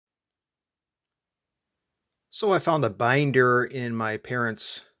So I found a binder in my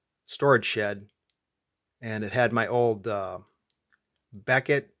parents' storage shed, and it had my old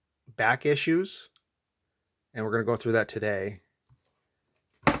Beckett back issues, and we're going to go through that today.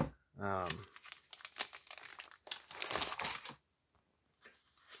 Um,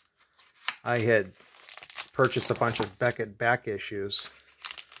 I had purchased a bunch of Beckett back issues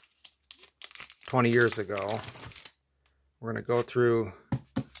 20 years ago. We're going to go through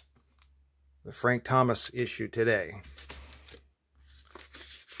the Frank Thomas issue today.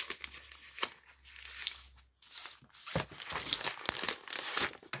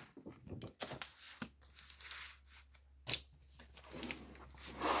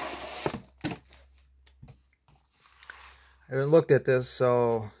 I haven't looked at this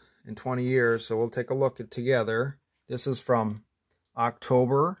in 20 years, so we'll take a look at it together. This is from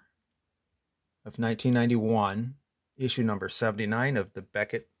October of 1991, issue number 79 of the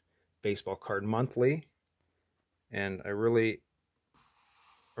Beckett Baseball Card Monthly. And I really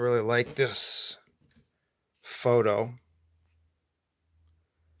like this photo.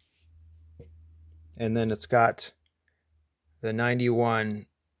 And then it's got the 91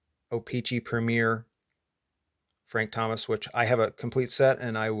 O-Pee-Chee Premier Frank Thomas, which I have a complete set,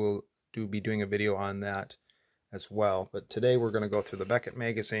 and I will be doing a video on that as well. But today we're going to go through the Beckett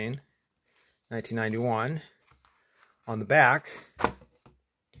magazine, 1991. On the back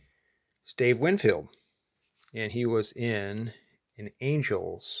is Dave Winfield, and he was in an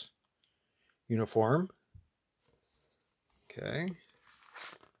Angels uniform. Okay.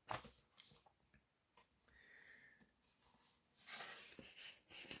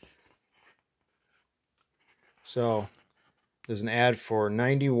 So there's an ad for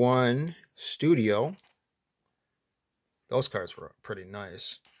 91 Studio. Those cards were pretty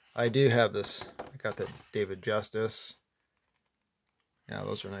nice. I do have this. I got that David Justice. Yeah,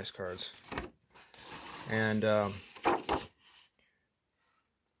 those are nice cards. And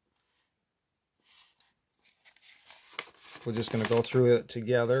we're just going to go through it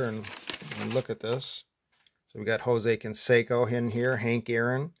together and look at this. So we got Jose Canseco in here, Hank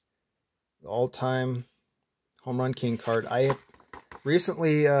Aaron, the all-time Home Run King card. I have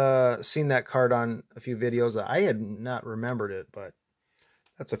recently seen that card on a few videos. I had not remembered it, but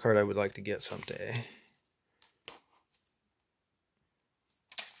that's a card I would like to get someday.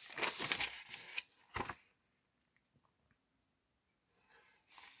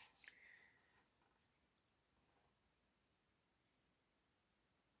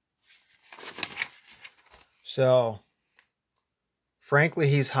 So, frankly,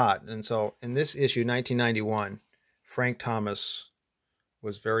 he's hot. And so, in this issue, 1991, Frank Thomas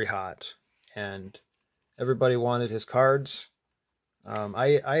was very hot. And everybody wanted his cards.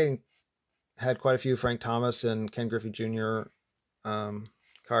 I had quite a few Frank Thomas and Ken Griffey Jr.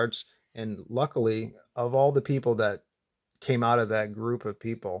 Cards. And luckily, of all the people that came out of that group of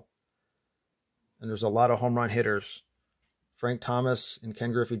people, and there's a lot of home run hitters, Frank Thomas and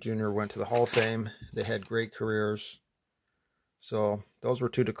Ken Griffey Jr. went to the Hall of Fame. They had great careers. So those were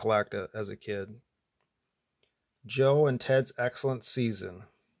two to collect as a kid. Joe and Ted's Excellent Season.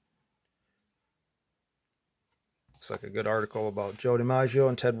 Looks like a good article about Joe DiMaggio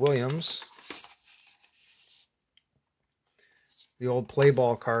and Ted Williams. The old play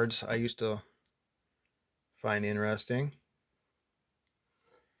ball cards I used to find interesting.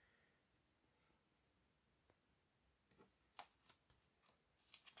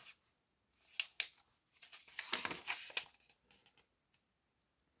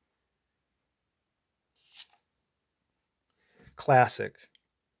 Classic.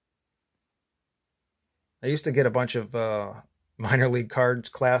 I used to get a bunch of minor league cards,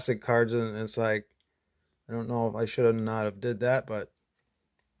 classic cards, and it's like, I don't know if I should have not have did that, but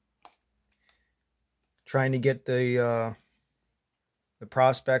trying to get the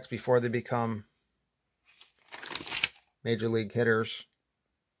prospects before they become major league hitters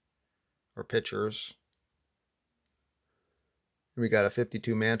or pitchers. We got a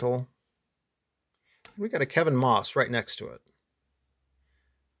 52 Mantle. We got a Kevin Moss right next to it.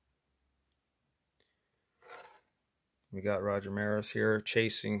 We got Roger Maris here,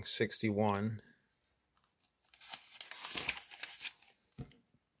 chasing 61.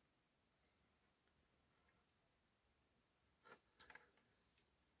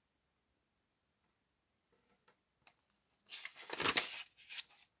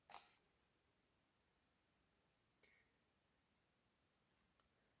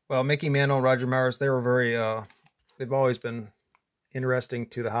 Well, Mickey Mantle, Roger Maris, they were very, they've always been interesting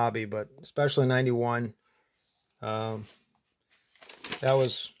to the hobby, but especially 91. That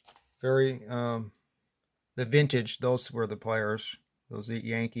was very, the vintage, those were the players. Those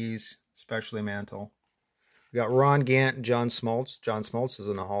Yankees, especially Mantle. We got Ron Gant and John Smoltz. John Smoltz is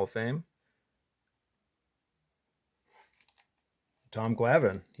in the Hall of Fame. Tom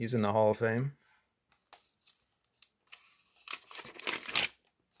Glavine, he's in the Hall of Fame.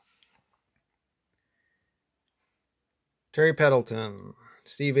 Terry Pendleton,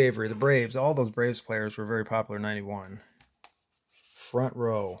 Steve Avery, the Braves. All those Braves players were very popular in 91. Front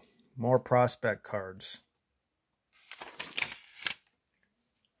row. More prospect cards.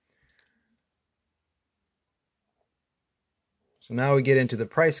 So now we get into the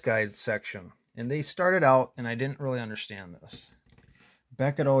price guide section. And they started out, and I didn't really understand this.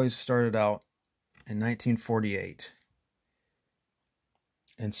 Beckett always started out in 1948.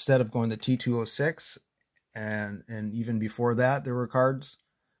 Instead of going to T206, and even before that there were cards,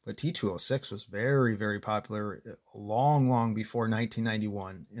 but T206 was very, very popular long before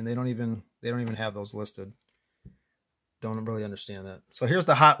 1991, and they don't even have those listed. Don't really understand that. So here's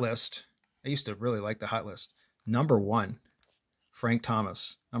the hot list. I used to really like the hot list. Number 1, Frank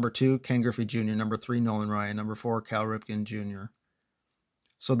Thomas. Number 2, Ken Griffey Jr. Number 3, Nolan Ryan. Number 4, Cal Ripken Jr.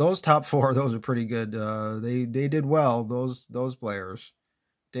 So those top 4, those are pretty good. They did well, those players.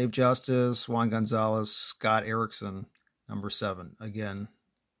 Dave Justice, Juan Gonzalez, Scott Erickson, number 7. Again,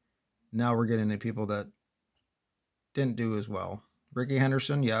 now we're getting into people that didn't do as well. Ricky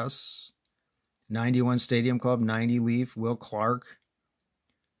Henderson, yes. 91 Stadium Club, 90 Leaf, Will Clark.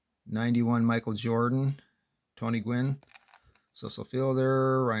 91 Michael Jordan, Tony Gwynn, Cecil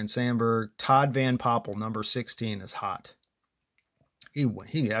Fielder, Ryan Sandberg. Todd Van Poppel, number 16, is hot.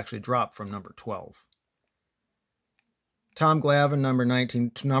 He actually dropped from number 12. Tom Glavine, number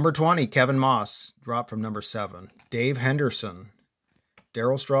 19. Number 20, Kevin Moss, dropped from number 7. Dave Henderson,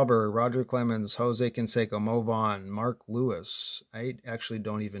 Darryl Strawberry, Roger Clemens, Jose Canseco, Mo Vaughn, Mark Lewis. I actually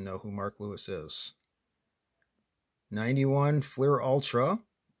don't even know who Mark Lewis is. 91, Fleer Ultra.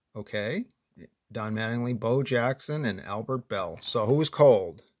 Okay. Don Mattingly, Bo Jackson, and Albert Bell. So who's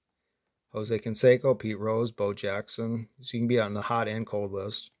cold? Jose Canseco, Pete Rose, Bo Jackson. So you can be on the hot and cold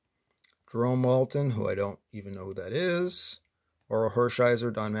list. Jerome Walton, who I don't even know who that is. Oral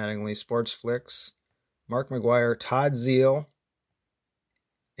Hershiser, Don Mattingly, Sports Flicks, Mark McGuire, Todd Zeal,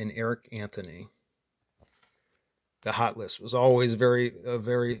 and Eric Anthony. The hot list was always very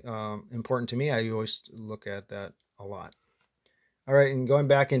important to me. I always look at that a lot. All right, and going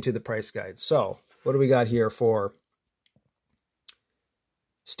back into the price guide. So what do we got here for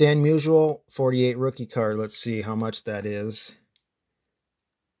Stan Musial 48 rookie card? Let's see how much that is.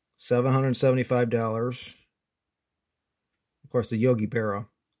 $775. Of course, the Yogi Berra,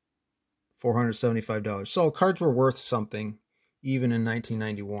 $475. So cards were worth something even in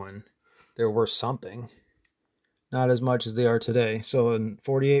 1991. They were worth something. Not as much as they are today. So in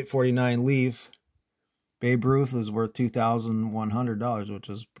 48, 49 Leaf, Babe Ruth is worth $2,100, which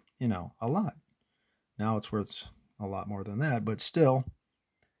is, a lot. Now it's worth a lot more than that, but still,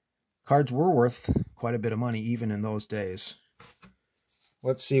 cards were worth quite a bit of money even in those days.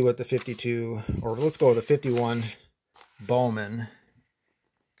 Let's see what the 52, or let's go with the 51 Bowman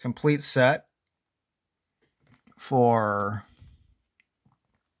complete set for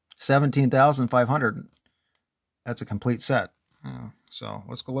 $17,500. That's a complete set. So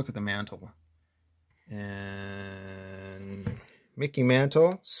let's go look at the Mantle. And Mickey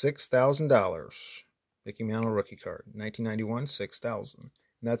Mantle, $6,000. Mickey Mantle rookie card, 1991, $6,000.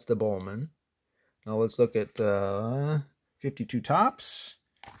 That's the Bowman. Now let's look at 52 Tops,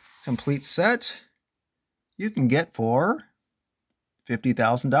 complete set. You can get for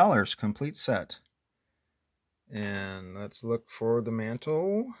 $50,000, complete set. And let's look for the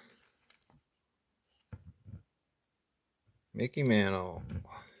Mantle. Mickey Mantle,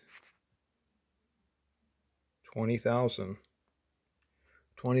 $20,000.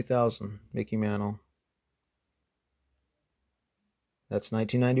 $20,000, Mickey Mantle. That's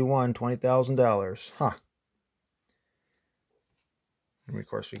 1991, $20,000. Huh. And of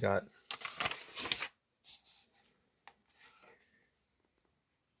course we got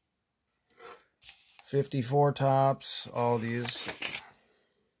 '54 Tops, all these.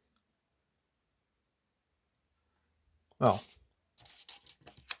 Well,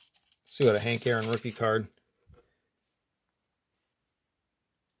 let's see what a Hank Aaron rookie card.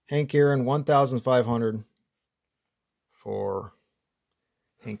 Hank Aaron, $1,500 for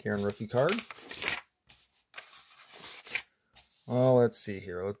Hank Aaron rookie card. Well, let's see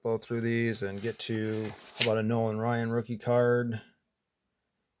here. Let's go through these and get to, how about a Nolan Ryan rookie card?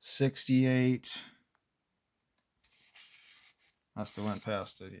 68. Must have went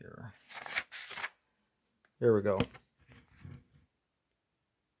past it here. Here we go.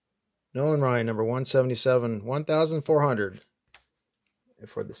 Nolan Ryan, number 177, $1,400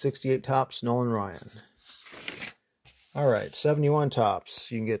 for the 68 Tops Nolan Ryan. All right, 71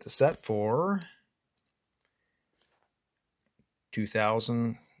 tops. You can get the set for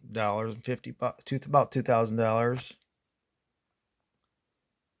 $2,000, about $2,000.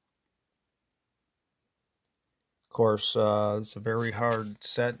 Of course, it's a very hard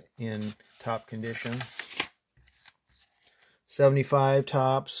set in top condition. 75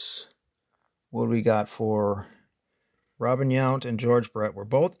 tops. What do we got for Robin Yount and George Brett? Were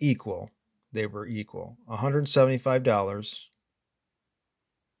both equal. They were equal. $175.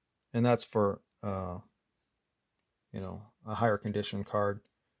 And that's for, a higher condition card.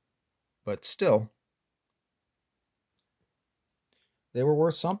 But still, they were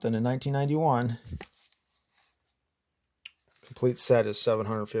worth something in 1991. Complete set is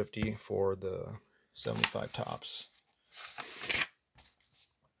 $750 for the 75 tops.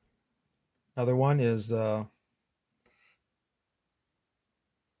 Another one is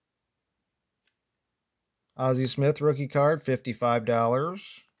Ozzie Smith rookie card,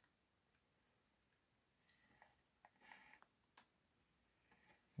 $55.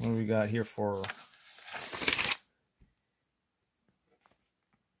 What do we got here for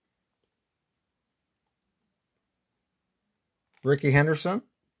Ricky Henderson?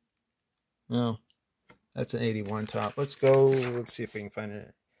 No, that's an 81 top. Let's see if we can find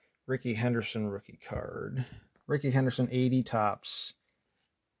a Ricky Henderson rookie card. Ricky Henderson 80 tops.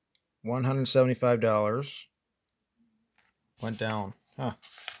 $175. Went down. Huh.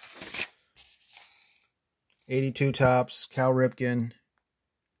 82 tops. Cal Ripken.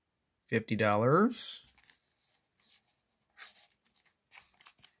 $50.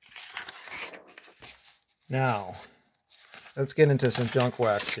 Now, let's get into some junk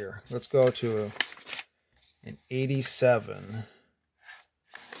wax here. Let's go to an 87.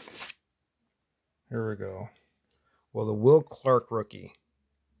 Here we go. Well, the Will Clark rookie.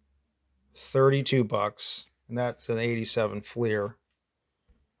 $32. And that's an 87 Fleer.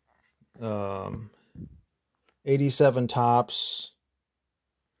 87 tops.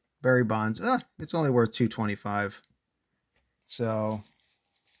 Barry Bonds. It's only worth $225. So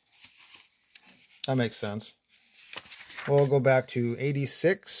that makes sense. We'll go back to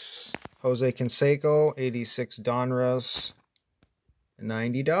 86. Jose Canseco. 86 Donruss.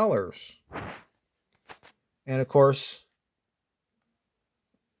 $90. And of course,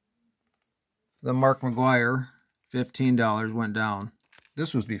 the Mark McGwire, $15 went down.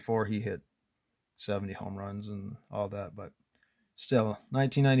 This was before he hit 70 home runs and all that, but still,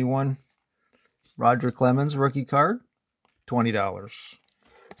 1991, Roger Clemens rookie card, $20. All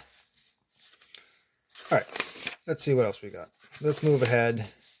right, let's see what else we got. Let's move ahead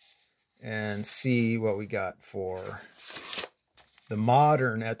and see what we got for the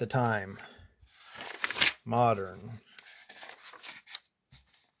modern at the time. Modern.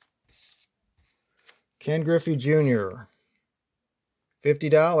 Ken Griffey Jr.,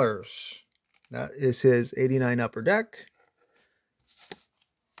 $50. That is his 89 Upper Deck.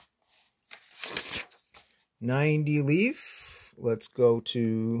 90 Leaf. Let's go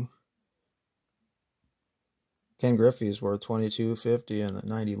to Ken Griffey's worth $22.50 and the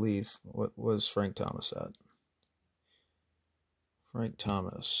 90 Leaf. What was Frank Thomas at? Frank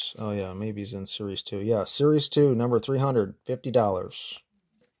Thomas. Oh yeah, maybe he's in Series 2. Yeah, Series 2, number 300, $50.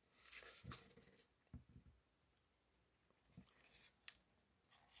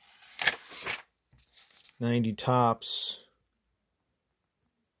 90 tops.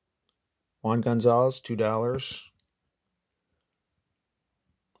 Juan Gonzalez, $2.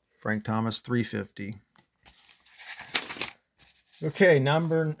 Frank Thomas, $3.50. Okay,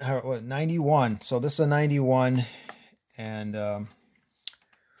 number 91. So this is a 91, and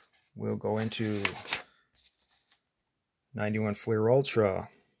we'll go into 91 Fleer Ultra.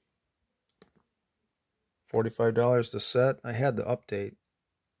 $45 the set. I had the update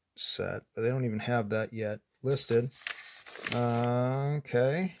set, but they don't even have that yet listed.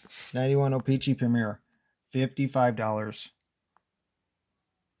 Okay, 91 O-Pee-Chee Premier, $55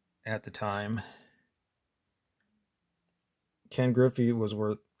 at the time. Ken Griffey was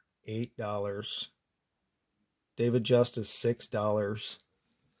worth $8. David Justice, $6.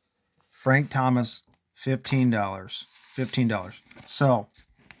 Frank Thomas, $15. So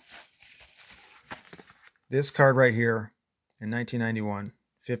this card right here in 1991,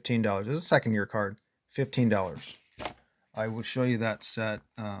 $15. This is a second year card, $15. I will show you that set,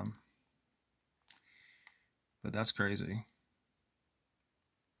 but that's crazy.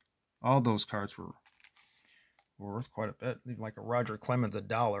 All those cards were worth quite a bit. Like a Roger Clemens,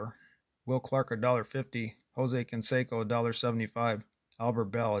 $1. Will Clark, $1.50. Jose Canseco, $1.75. Albert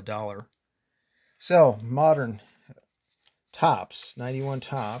Bell, $1. So, modern tops, 91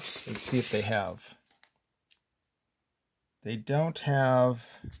 tops. Let's see if they have. They don't have...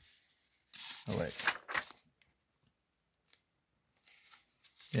 Oh, wait.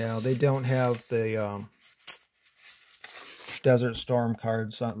 Yeah, they don't have the Desert Storm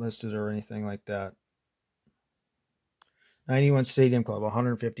cards not listed or anything like that. 91 Stadium Club,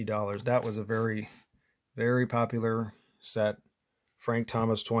 $150. That was a very, very popular set. Frank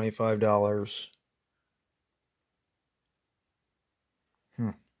Thomas, $25.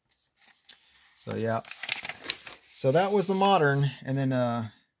 So, yeah. So, that was the modern. And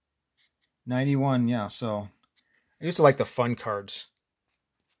then 91, yeah. So, I used to like the fun cards.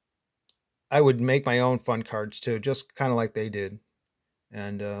 I would make my own fun cards, too, just kind of like they did.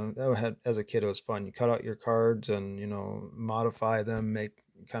 And that had, as a kid, it was fun. You cut out your cards and, you know, modify them, make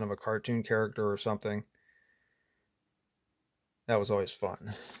kind of a cartoon character or something. That was always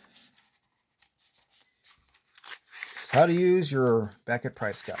fun. So how to use your Beckett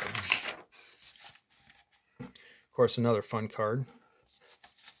price guide. Of course, another fun card.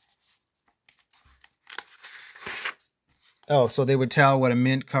 Oh, so they would tell what a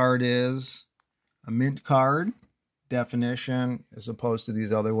mint card is. A mint card definition as opposed to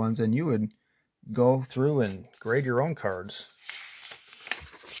these other ones, and you would go through and grade your own cards.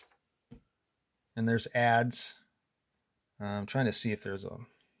 And there's ads. I'm trying to see if there's a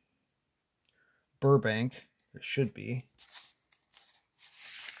Burbank. There should be.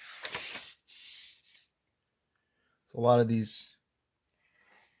 A lot of these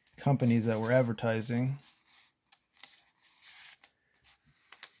companies that were advertising,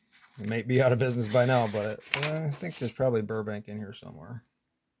 they may be out of business by now, but I think there's probably Burbank in here somewhere.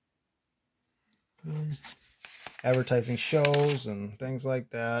 Advertising shows and things like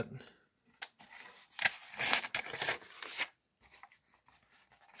that.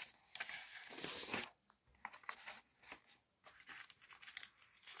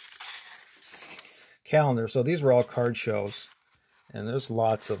 Calendar. So these were all card shows, and there's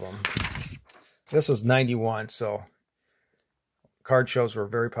lots of them. This was 91, so card shows were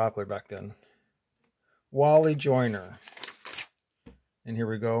very popular back then. Wally Joyner. And here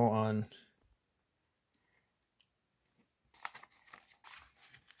we go on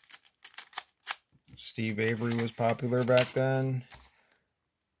Steve Avery was popular back then.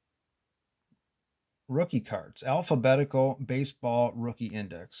 Rookie cards. Alphabetical Baseball Rookie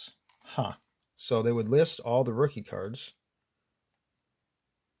Index. Huh. So they would list all the rookie cards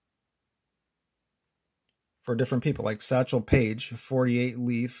for different people, like Satchel Paige, 48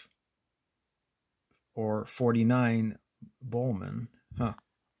 Leaf, or 49 Bowman. Huh.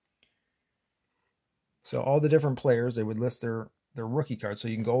 So all the different players, they would list their rookie cards, so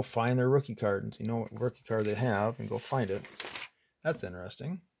you can go find their rookie cards. You know what rookie card they have, and go find it. That's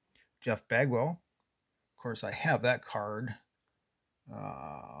interesting. Jeff Bagwell. Of course, I have that card.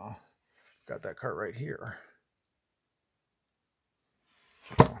 Got that card right here.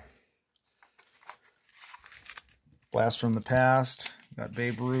 Blast from the Past. Got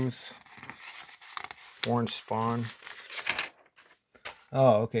Babe Ruth. Orange Spawn.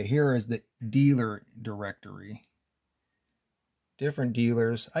 Oh, okay. Here is the dealer directory. Different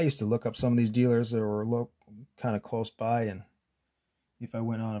dealers. I used to look up some of these dealers that were kind of close by, and if I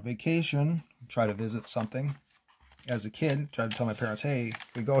went on a vacation, try to visit something. As a kid, try to tell my parents, hey,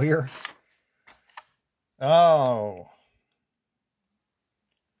 can we go here? Oh,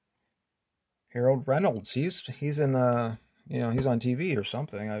 Harold Reynolds. He's in the, you know, he's on TV or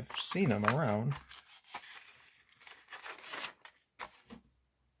something. I've seen him around.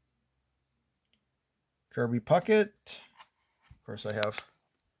 Kirby Puckett. Of course, I have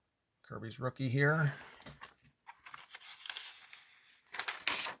Kirby's rookie here.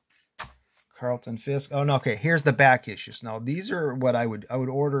 Carlton Fisk. Oh no, okay. Here's the back issues. Now these are what I would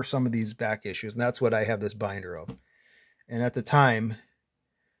order some of these back issues, and that's what I have this binder of. And at the time,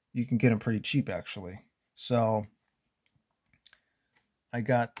 you can get them pretty cheap actually. So I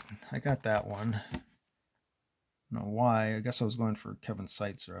got that one. I don't know why. I guess I was going for Kevin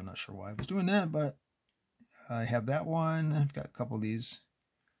Seitzer. I'm not sure why I was doing that, but I have that one. I've got a couple of these.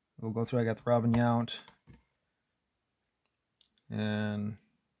 We'll go through. I got the Robin Yount, and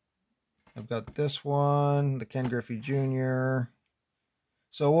I've got this one, the Ken Griffey Jr.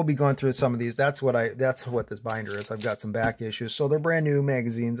 So we'll be going through some of these. That's what this binder is. I've got some back issues. So they're brand new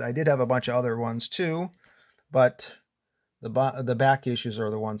magazines. I did have a bunch of other ones too, but the back issues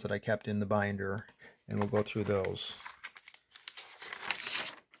are the ones that I kept in the binder, and we'll go through those.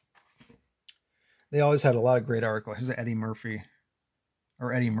 They always had a lot of great articles. Here's Eddie Murphy,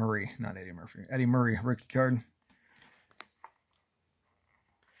 or Eddie Murray, not Eddie Murphy. Eddie Murray rookie card.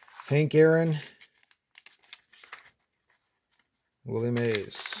 Hank Aaron, Willie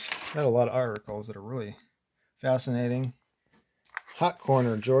Mays. Had a lot of articles that are really fascinating. Hot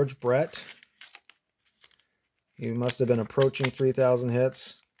Corner, George Brett. He must have been approaching 3,000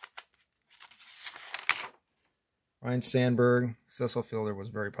 hits. Ryan Sandberg, Cecil Fielder was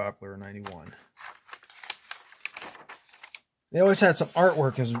very popular in 91. They always had some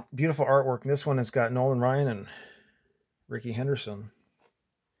artwork. It was beautiful artwork. And this one has got Nolan Ryan and Ricky Henderson.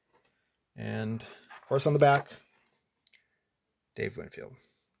 And, of course, on the back, Dave Winfield.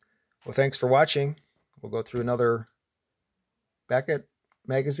 Well, thanks for watching. We'll go through another Beckett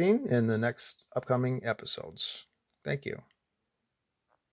magazine in the next upcoming episodes. Thank you.